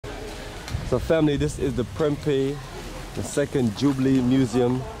So family, this is the Prempeh, the second Jubilee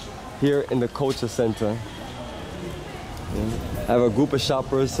Museum here in the Culture Center. I have a group of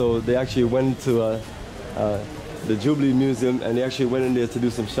shoppers, so they actually went to the Jubilee Museum and they actually went in there to do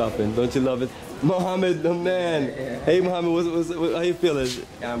some shopping. Don't you love it? Mohammed, the man. Yeah. Hey Mohammed, how you feeling?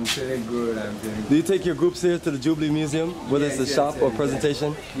 I'm feeling good, I'm feeling good. Do you take your groups here to the Jubilee Museum, whether it's a shop or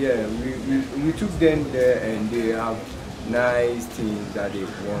presentation? Yeah, we took them there and they have nice things that they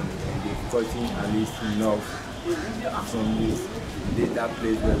want and they've gotten at least enough from that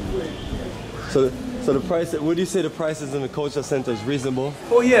place where we went. So the price, would you say the prices in the Culture Center is reasonable?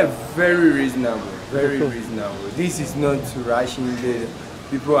 Oh yeah, very reasonable, very reasonable. This is not rushing.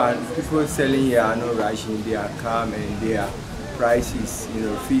 People selling here are not rushing. They are calm and their price is,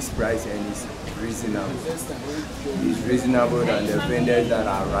 fixed price and it's reasonable. It's reasonable than the vendors that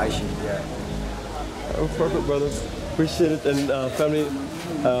are rushing here. Oh, perfect, brothers. Appreciate it. And family,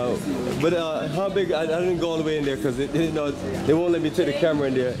 but how big? I didn't go all the way in there because they won't let me take the camera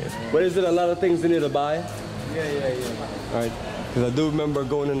in there. But is it a lot of things in there to buy? Yeah. All right. Because I do remember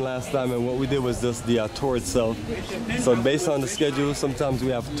going in last time and what we did was just the tour itself. So based on the schedule, sometimes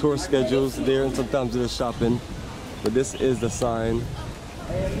we have tour schedules there and sometimes there's shopping. But this is the sign.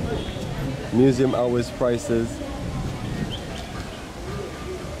 Museum hours, prices.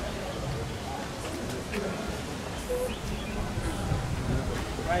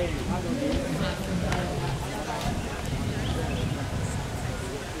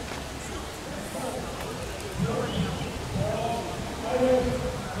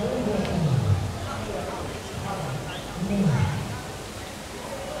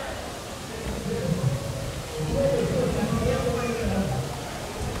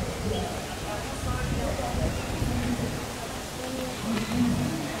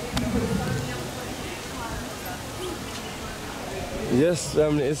 Yes,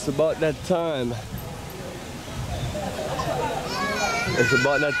 family, it's about that time. It's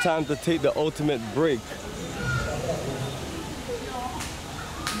about that time to take the ultimate break.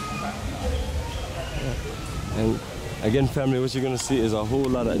 And again, family, what you're gonna see is a whole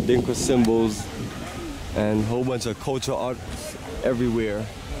lot of Dinka symbols and a whole bunch of cultural art everywhere.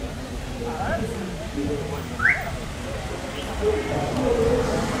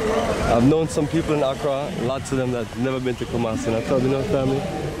 I've known some people in Accra, lots of them that's never been to Kumasi, and I told you, family,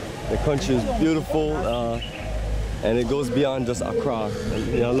 the country is beautiful and it goes beyond just Accra.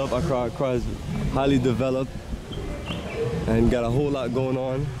 And, I love Accra. Accra is highly developed and got a whole lot going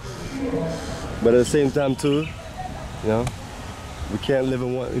on. But at the same time too, we can't live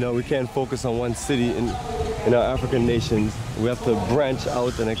in one, we can't focus on one city in our African nations. We have to branch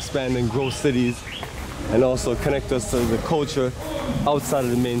out and expand and grow cities and also connect us to the culture outside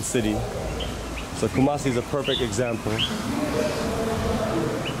of the main city. So Kumasi is a perfect example.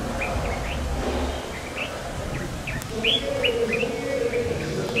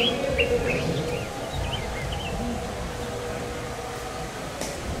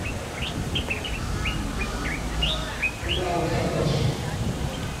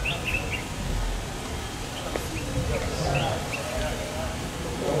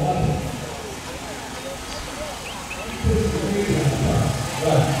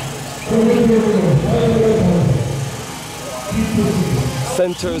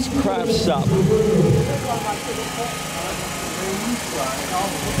 Center's Craft Shop.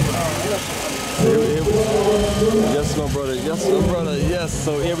 Yes, my brother. Yes, my brother. Yes.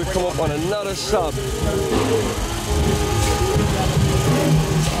 So here we come up on another shop.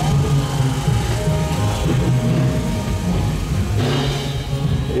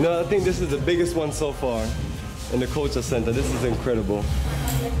 I think this is the biggest one so far in the Culture Center. This is incredible.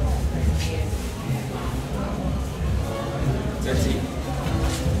 Let's see.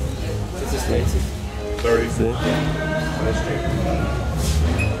 This is 30. See?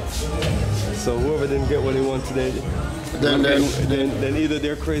 So whoever didn't get what they want today, then either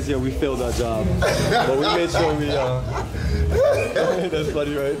they're crazy or we failed our job. But we made sure we that's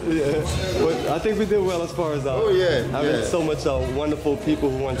funny, right? Yeah. But I think we did well as far as having so much wonderful people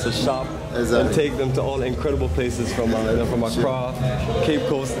who want to shop and take them to all the incredible places from Accra, Cape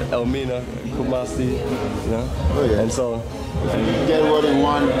Coast, Elmina, Kumasi, And so if you get what you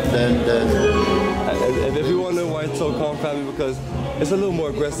want, then and if you wonder why it's so calm, family, because it's a little more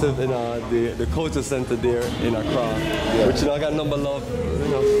aggressive in the Culture Center there in Accra, which I got number love,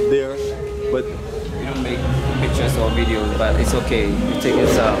 there, but we don't make pictures or videos, but it's okay. You take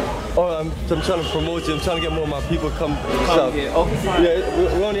it out. Oh, I'm trying to promote you. I'm trying to get more of my people come shop. Here. Okay, fine.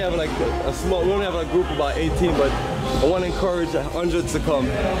 Yeah, we only have like a small. We only have a group of about 18, but I want to encourage hundreds to come.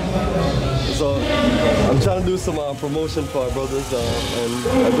 So I'm trying to do some promotion for our brothers, and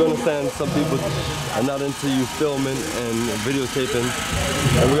I do understand some people are not into you filming and videotaping,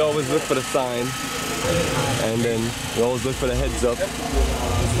 and we always look for the sign, and then we always look for the heads up.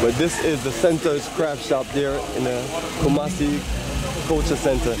 But this is the Center's craft shop there in the Kumasi Culture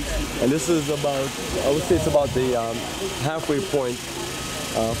Center, and this is about, I would say it's about the halfway point.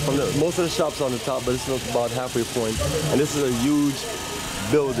 From most of the shops are on the top, but this is about halfway point, and this is a huge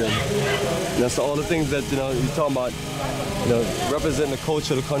building. And that's all the things that you're talking about, representing the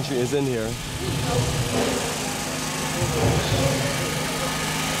culture of the country is in here.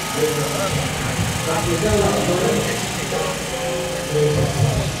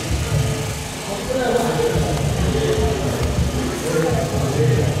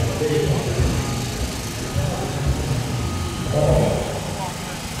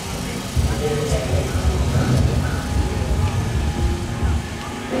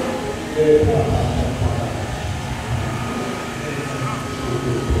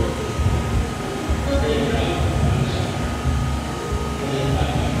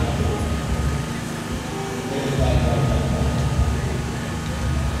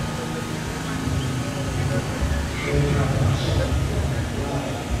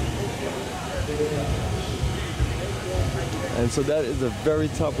 And so that is the very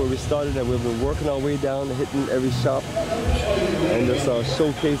top where we started, and we've been working our way down, hitting every shop, and just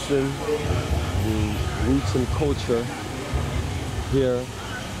showcasing the roots and culture here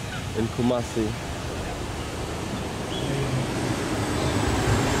in Kumasi.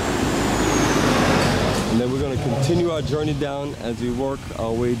 And then we're going to continue our journey down as we work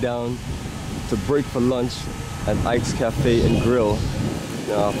our way down to break for lunch at Ike's Cafe and Grill,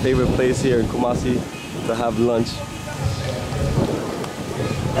 our favorite place here in Kumasi to have lunch.